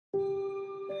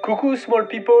Coucou small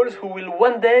peoples who will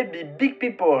one day be big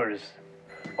peoples.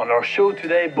 On our show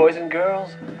today, boys and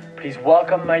girls, please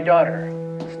welcome my daughter,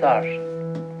 Staj.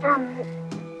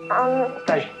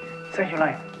 Staj, say your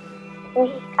line.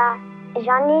 Oui,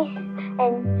 Johnny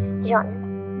and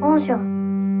John. Bonjour.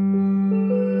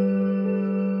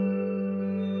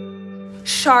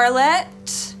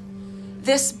 Charlotte,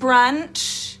 this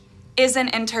brunch is an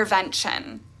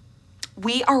intervention.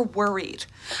 We are worried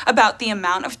about the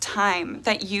amount of time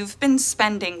that you've been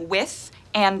spending with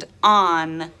and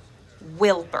on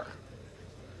Wilbur.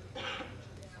 Okay,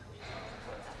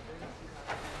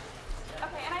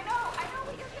 and I know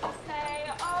what you're gonna say.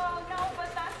 Oh, no,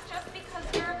 but that's just because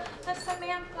you're the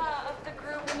Samantha of the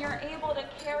group and you're able to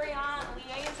carry on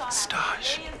liaison.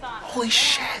 Staj, holy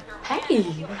shit.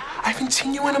 Hey. I haven't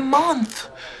seen you in a month.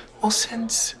 Well,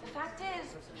 since... The fact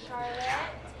is, Charlotte...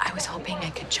 I was hoping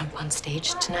I could jump on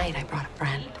stage tonight. I brought a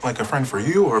friend. Like a friend for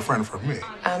you or a friend for me?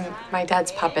 My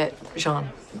dad's puppet,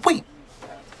 Jean. Wait,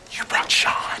 you brought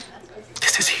Jean?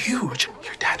 This is huge.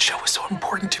 Your dad's show was so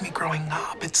important to me growing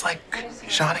up. It's like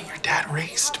Jean and your dad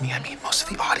raised me. I mean, most of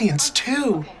the audience,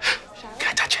 too. Can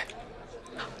I touch it?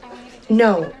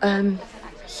 No,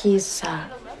 he's,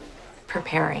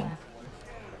 preparing.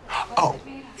 Oh,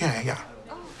 yeah.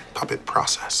 Puppet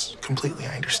process. Completely,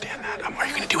 I understand that. Are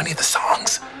you gonna do any of the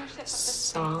songs?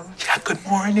 Songs? Yeah, good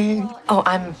morning. Oh,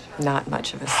 I'm not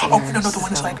much of a singer. Oh, no, the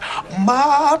one's like,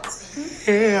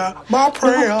 my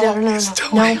prayer is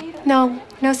to wait. No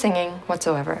singing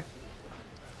whatsoever.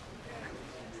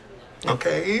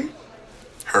 Okay,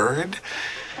 heard.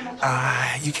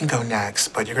 You can go next,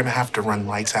 but you're gonna have to run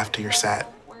lights after your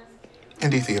set.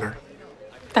 Indie theater.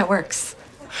 That works.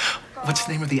 What's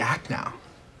the name of the act now?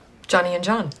 Johnny and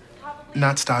John.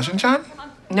 Not Staj and John?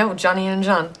 No, Johnny and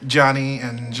John. Johnny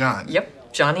and John.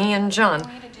 Yep, Johnny and John.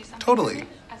 Totally.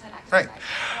 Right.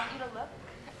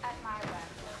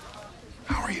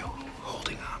 How are you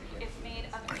holding up?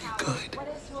 Are you good?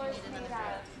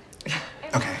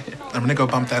 Okay, I'm gonna go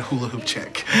bump that hula hoop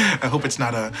chick. I hope it's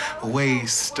not a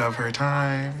waste of her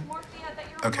time.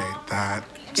 Okay,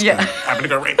 that's Yeah. good. I'm gonna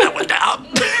go write that one down.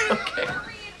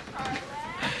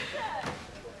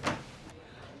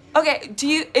 Okay,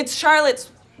 it's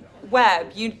Charlotte's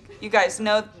Web. You guys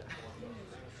know,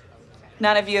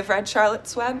 none of you have read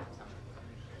Charlotte's Web?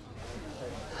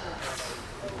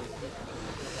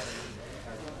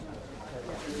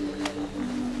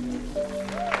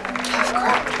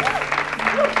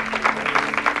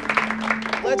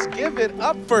 Let's give it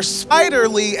up for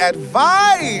Spiderly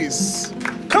Advice.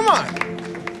 Come on.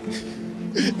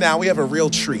 Now we have a real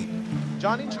treat.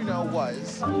 Johnny Juno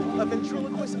was a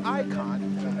ventriloquist icon.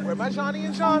 Where my Johnny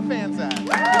and John fans at?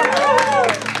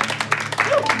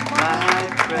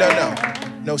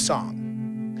 No song.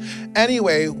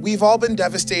 Anyway, we've all been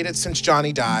devastated since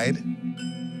Johnny died.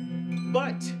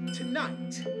 But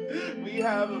tonight, we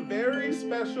have a very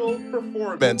special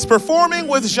performance. Performing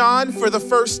with John for the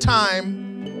first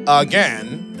time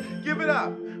again. Give it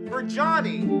up for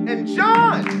Johnny and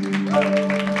John.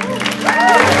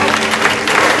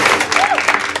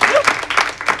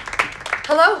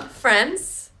 Hello, friends.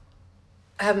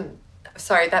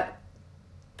 Sorry, that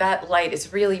light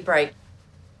is really bright.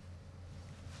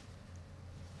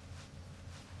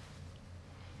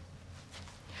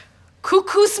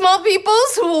 Coucou, small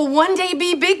peoples who will one day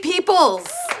be big peoples.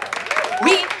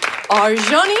 We are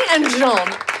Johnny and Jean.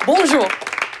 Bonjour.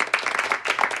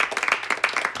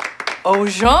 Oh,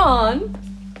 Jean.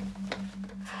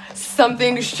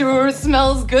 Something sure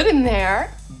smells good in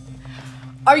there.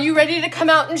 Are you ready to come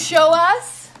out and show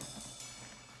us?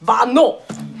 Bah, no.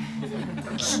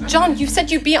 John, you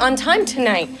said you'd be on time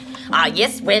tonight.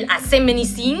 Yes, well, I say many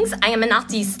things. I am an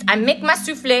artist. I make my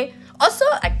souffle. Also,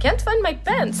 I can't find my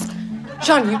pants.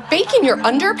 John, you bake in your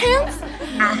underpants?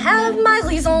 I have my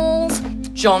reasons.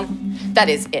 John, that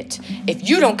is it. If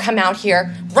you don't come out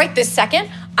here right this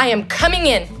second, I am coming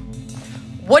in.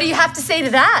 What do you have to say to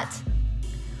that?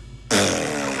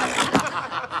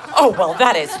 Oh, well,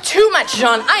 that is too much,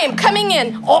 John. I am coming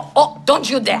in. Oh, don't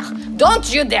you dare.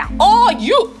 Don't you dare.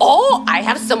 Oh, I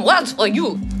have some words for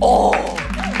you. Oh.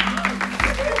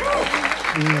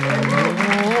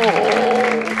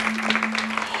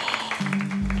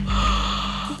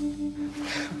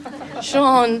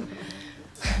 Jean,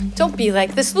 don't be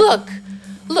like this. Look,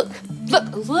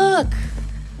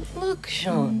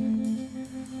 Jean.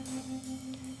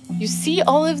 You see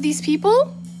all of these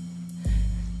people?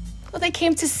 Well, they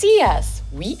came to see us.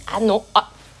 Oui, I know.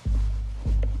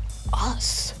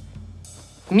 Us?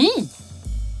 Me?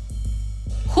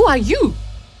 Who are you?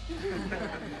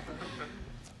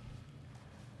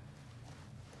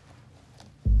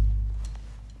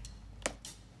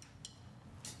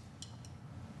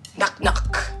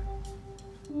 knock.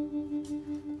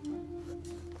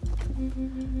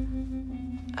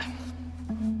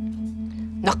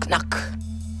 Knock, knock.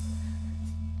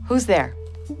 Who's there?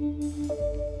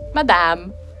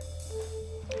 Madame.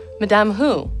 Madame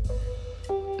who?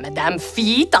 Madame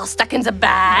feet all stuck in the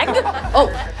bag. Oh,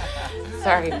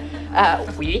 sorry.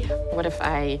 Oui. What if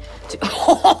I do?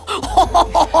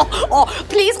 Oh,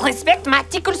 please respect my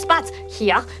tickle spots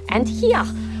here and here.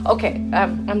 Okay,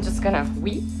 I'm just gonna,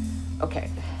 oui? Okay.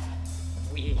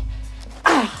 Oui.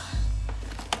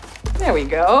 There we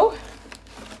go.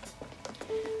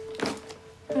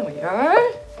 There we are.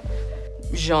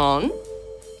 Jean,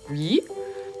 oui?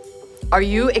 Are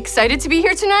you excited to be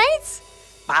here tonight?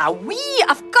 Ah, oui,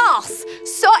 of course.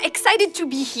 So excited to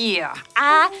be here.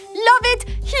 I love it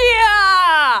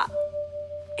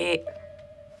here.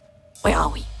 Where are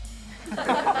we?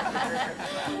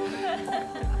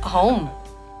 Home.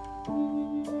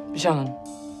 Jean.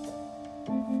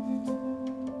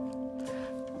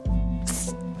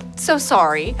 So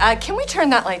sorry. Can we turn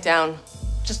that light down?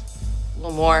 Just a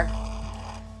little more.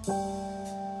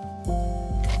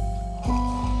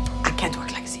 I can't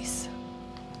work like this.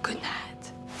 Good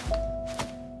night.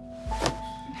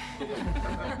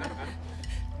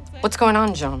 What's going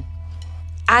on, Jean?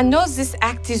 I know this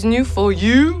act is new for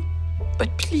you,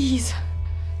 but please,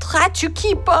 try to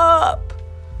keep up.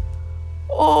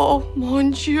 Oh,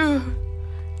 mon Dieu.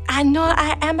 I know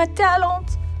I am a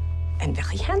talent and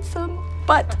very handsome,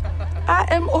 but I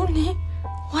am only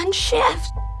one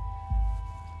shift.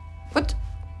 What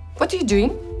are you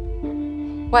doing?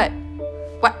 What?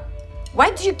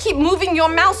 Why do you keep moving your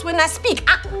mouth when I speak?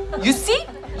 You see?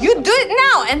 You do it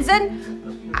now, and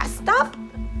then I stop.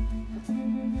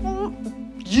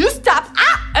 You stop.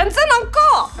 And then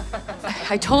encore.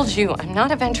 I told you, I'm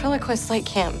not a ventriloquist like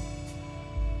him.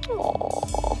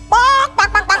 Oh.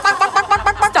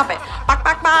 Stop it.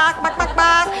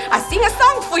 I sing a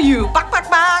song for you.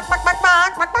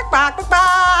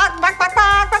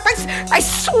 I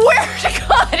swear to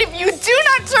God, if you do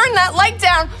not turn that light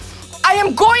down, I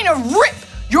am going to rip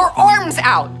your arms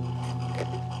out.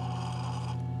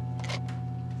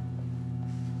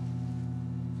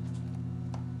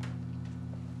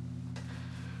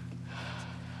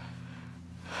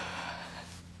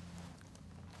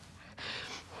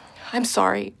 I'm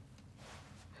sorry.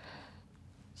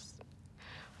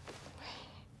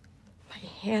 My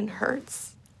hand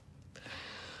hurts.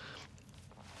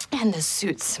 And the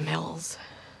suit smells.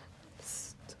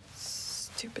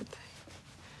 Stupid thing.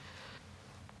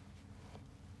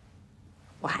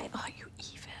 Why are you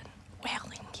even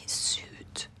wearing his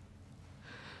suit?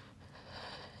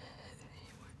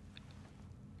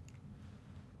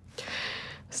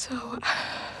 So,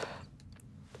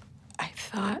 I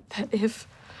thought that if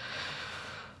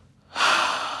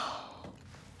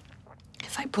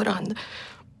I put on the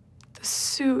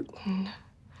suit and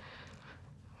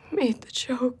made the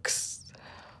jokes,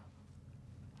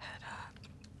 that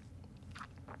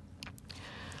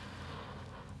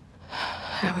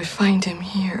I would find him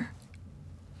here.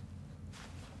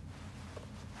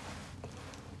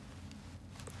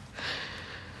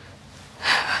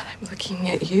 I'm looking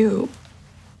at you,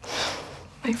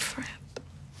 my friend.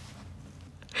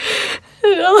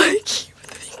 And all I keep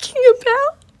thinking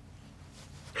about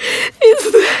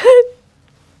is that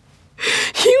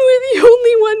you were the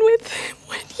only one with him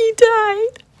when he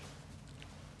died.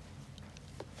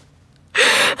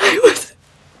 I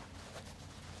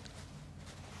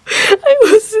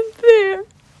wasn't there.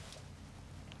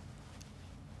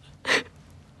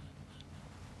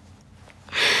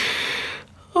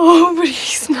 Oh, but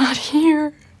he's not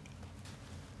here.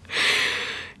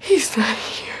 He's not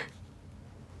here.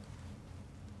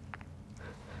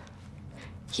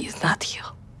 He's not here.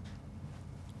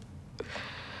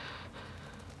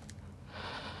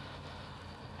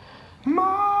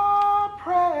 My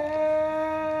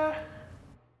prayer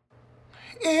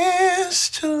is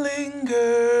to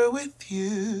linger with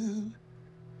you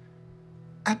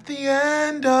at the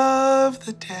end of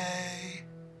the day.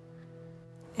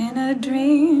 In a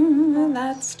dream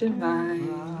that's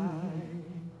divine.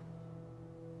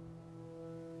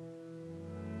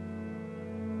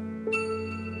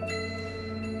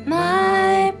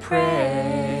 My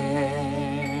prayer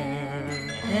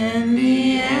and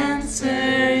the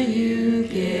answer you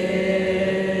give,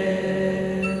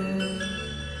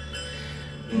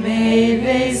 may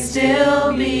they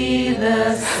still be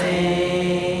the same.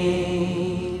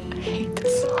 I hate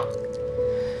this song.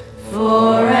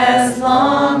 For as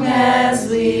long as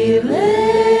we live,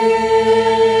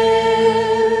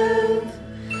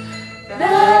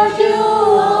 that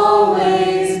you'll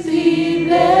always be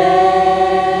there.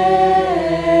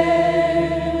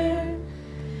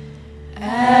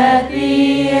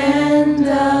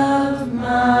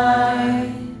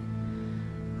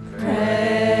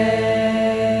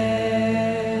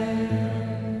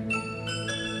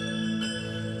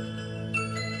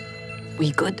 We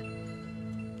good?